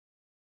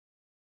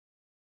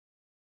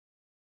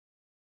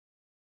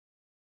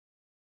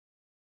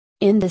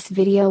In this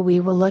video we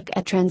will look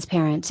at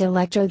transparent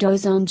electrode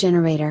ozone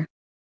generator.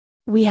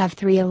 We have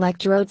 3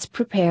 electrodes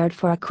prepared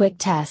for a quick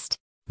test.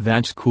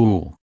 That's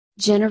cool.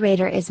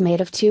 Generator is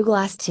made of 2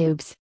 glass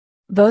tubes.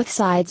 Both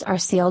sides are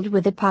sealed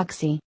with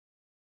epoxy.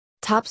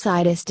 Top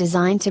side is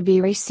designed to be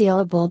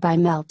resealable by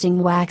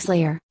melting wax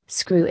layer.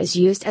 Screw is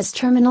used as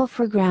terminal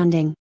for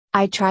grounding.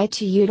 I tried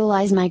to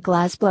utilize my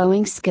glass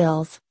blowing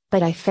skills,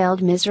 but I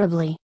failed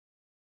miserably.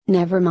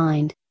 Never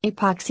mind,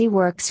 epoxy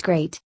works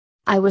great.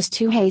 I was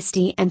too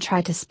hasty and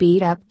tried to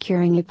speed up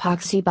curing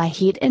epoxy by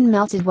heat and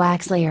melted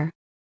wax layer.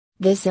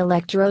 This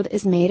electrode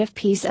is made of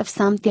piece of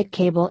some thick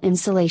cable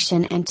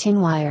insulation and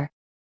tin wire.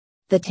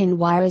 The tin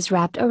wire is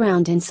wrapped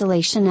around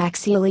insulation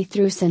axially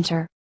through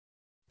center.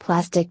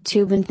 Plastic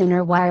tube and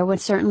thinner wire would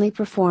certainly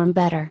perform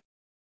better.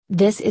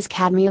 This is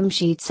cadmium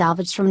sheet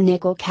salvaged from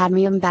nickel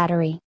cadmium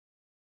battery.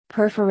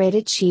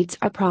 Perforated sheets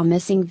are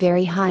promising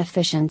very high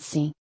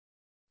efficiency.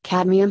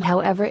 Cadmium,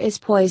 however, is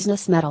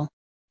poisonous metal.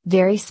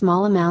 Very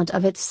small amount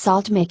of its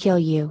salt may kill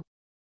you.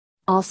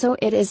 Also,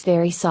 it is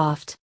very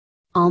soft.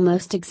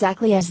 Almost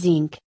exactly as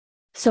zinc.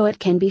 So it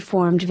can be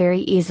formed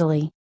very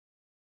easily.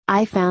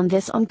 I found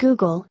this on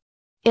Google.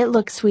 It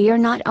looks we are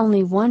not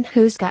only one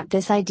who's got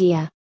this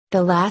idea.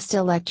 The last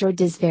electrode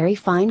is very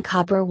fine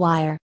copper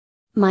wire.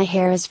 My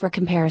hair is for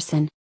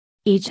comparison.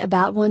 Each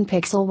about 1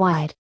 pixel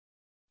wide.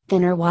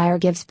 Thinner wire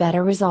gives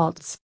better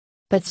results.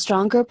 But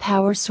stronger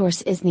power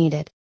source is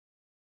needed.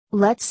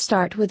 Let's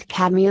start with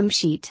cadmium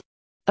sheet.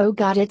 Oh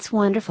god, it's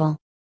wonderful.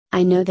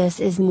 I know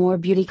this is more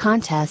beauty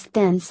contest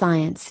than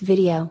science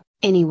video.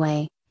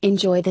 Anyway,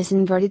 enjoy this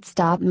inverted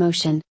stop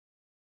motion.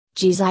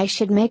 Geez, I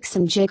should make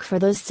some jig for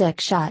those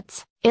sick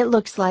shots. It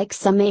looks like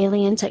some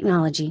alien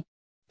technology.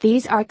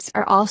 These arcs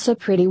are also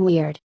pretty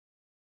weird.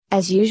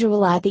 As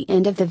usual, at the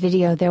end of the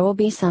video there will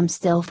be some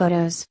still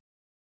photos.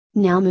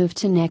 Now move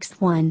to next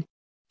one.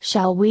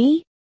 Shall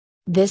we?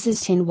 This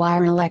is tin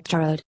wire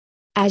electrode.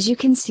 As you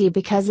can see,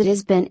 because it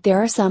is bent,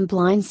 there are some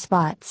blind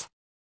spots.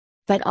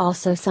 But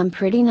also some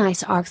pretty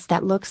nice arcs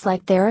that looks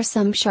like there are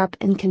some sharp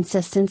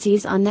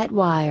inconsistencies on that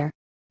wire.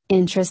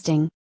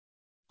 Interesting.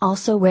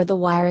 Also, where the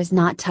wire is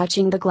not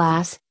touching the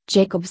glass,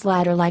 Jacob's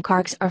ladder-like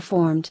arcs are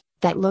formed,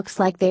 that looks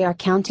like they are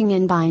counting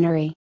in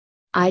binary.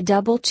 I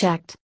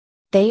double-checked.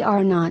 They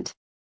are not.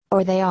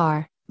 Or they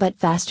are, but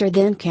faster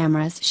than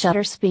camera's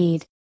shutter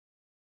speed.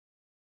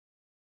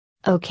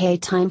 Okay,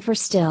 time for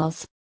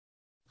stills.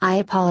 I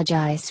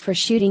apologize for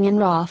shooting in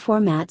RAW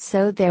format,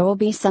 so there will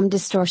be some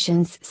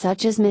distortions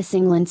such as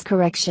missing lens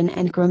correction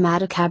and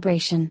chromatic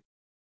aberration.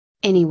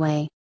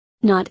 Anyway,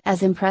 not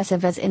as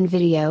impressive as in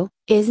video,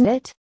 isn't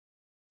it?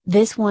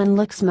 This one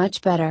looks much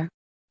better.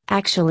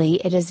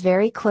 Actually, it is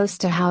very close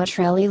to how it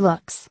really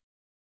looks.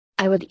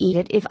 I would eat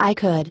it if I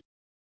could.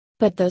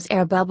 But those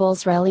air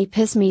bubbles really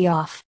piss me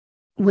off.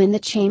 When the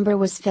chamber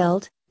was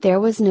filled,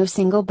 there was no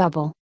single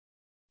bubble.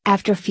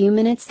 After a few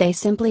minutes they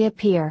simply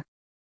appear.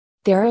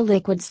 There are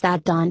liquids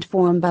that don't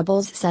form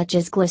bubbles such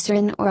as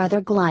glycerin or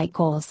other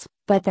glycols,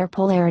 but their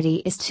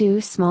polarity is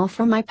too small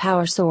for my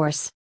power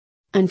source.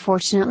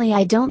 Unfortunately,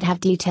 I don't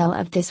have detail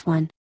of this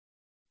one.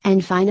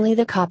 And finally,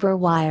 the copper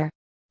wire.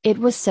 It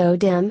was so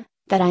dim,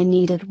 that I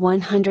needed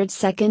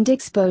 100-second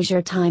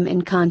exposure time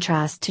in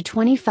contrast to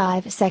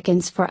 25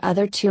 seconds for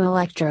other 2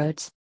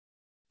 electrodes.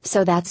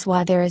 So that's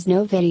why there is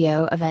no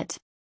video of it.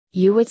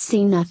 You would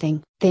see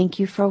nothing. Thank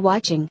you for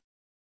watching.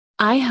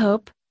 I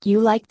hope you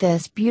like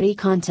this beauty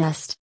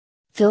contest.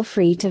 Feel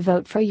free to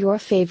vote for your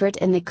favorite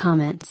in the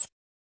comments.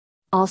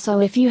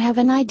 Also, if you have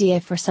an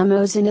idea for some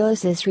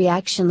ozonolysis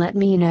reaction, let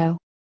me know.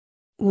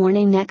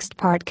 Warning: next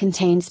part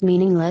contains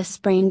meaningless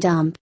brain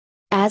dump.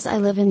 As I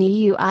live in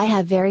EU, I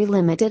have very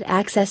limited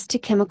access to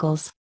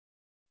chemicals.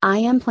 I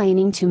am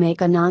planning to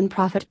make a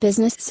non-profit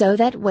business so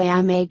that way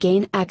I may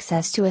gain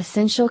access to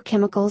essential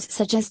chemicals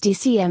such as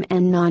DCM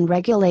and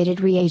non-regulated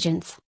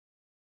reagents.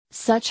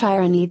 Such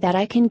irony that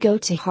I can go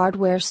to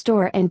hardware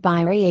store and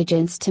buy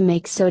reagents to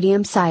make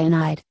sodium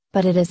cyanide,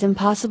 but it is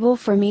impossible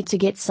for me to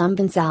get some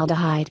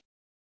benzaldehyde.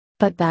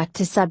 But back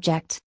to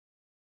subject.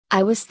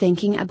 I was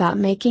thinking about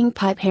making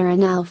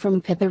piperonal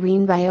from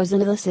piperine by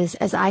ozonolysis,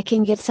 as I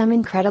can get some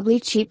incredibly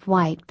cheap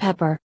white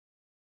pepper.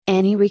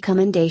 Any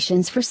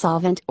recommendations for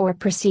solvent or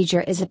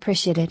procedure is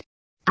appreciated.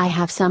 I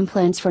have some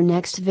plans for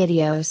next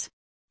videos.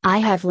 I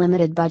have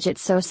limited budget,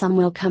 so some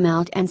will come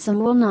out and some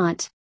will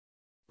not.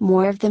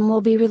 More of them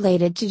will be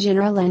related to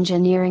general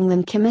engineering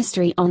than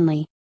chemistry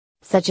only.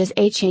 Such as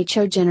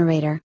HHO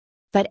generator.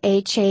 But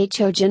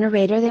HHO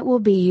generator that will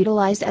be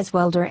utilized as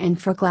welder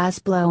and for glass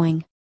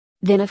blowing.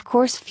 Then of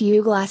course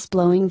few glass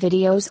blowing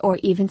videos or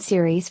even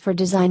series for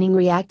designing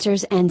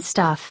reactors and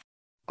stuff.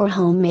 Or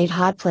homemade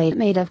hot plate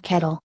made of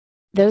kettle.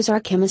 Those are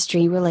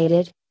chemistry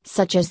related,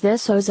 such as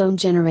this ozone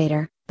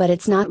generator, but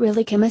it's not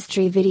really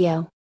chemistry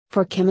video.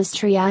 For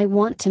chemistry, I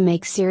want to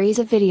make series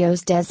of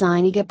videos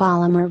designing a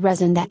polymer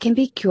resin that can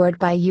be cured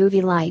by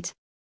UV light.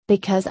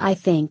 Because I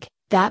think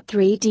that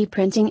 3D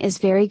printing is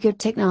very good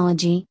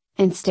technology,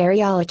 and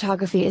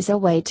stereolithography is a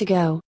way to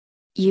go.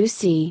 You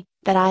see,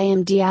 that I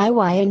am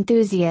DIY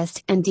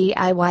enthusiast and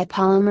DIY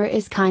polymer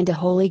is kinda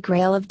holy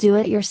grail of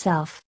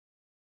do-it-yourself.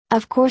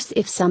 Of course,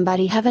 if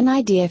somebody have an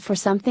idea for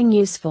something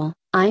useful,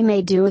 I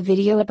may do a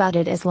video about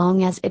it as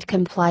long as it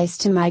complies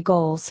to my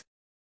goals.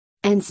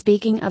 And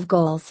speaking of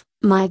goals,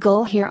 my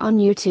goal here on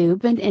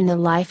YouTube and in the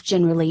life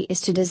generally is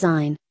to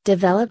design,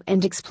 develop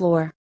and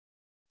explore.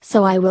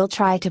 So I will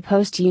try to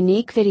post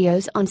unique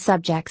videos on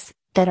subjects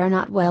that are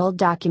not well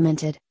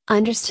documented,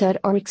 understood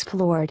or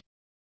explored.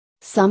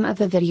 Some of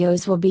the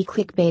videos will be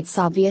clickbaits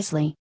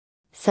obviously.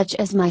 Such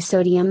as my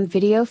sodium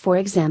video for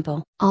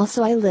example.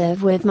 Also, I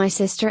live with my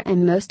sister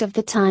and most of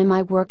the time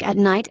I work at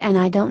night and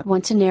I don't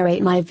want to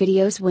narrate my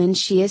videos when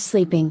she is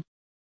sleeping.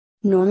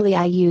 Normally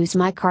I use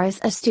my car as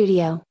a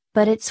studio,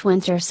 but it's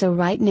winter so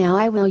right now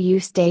I will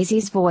use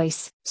Daisy's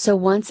voice. So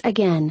once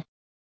again,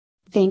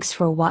 thanks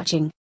for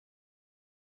watching.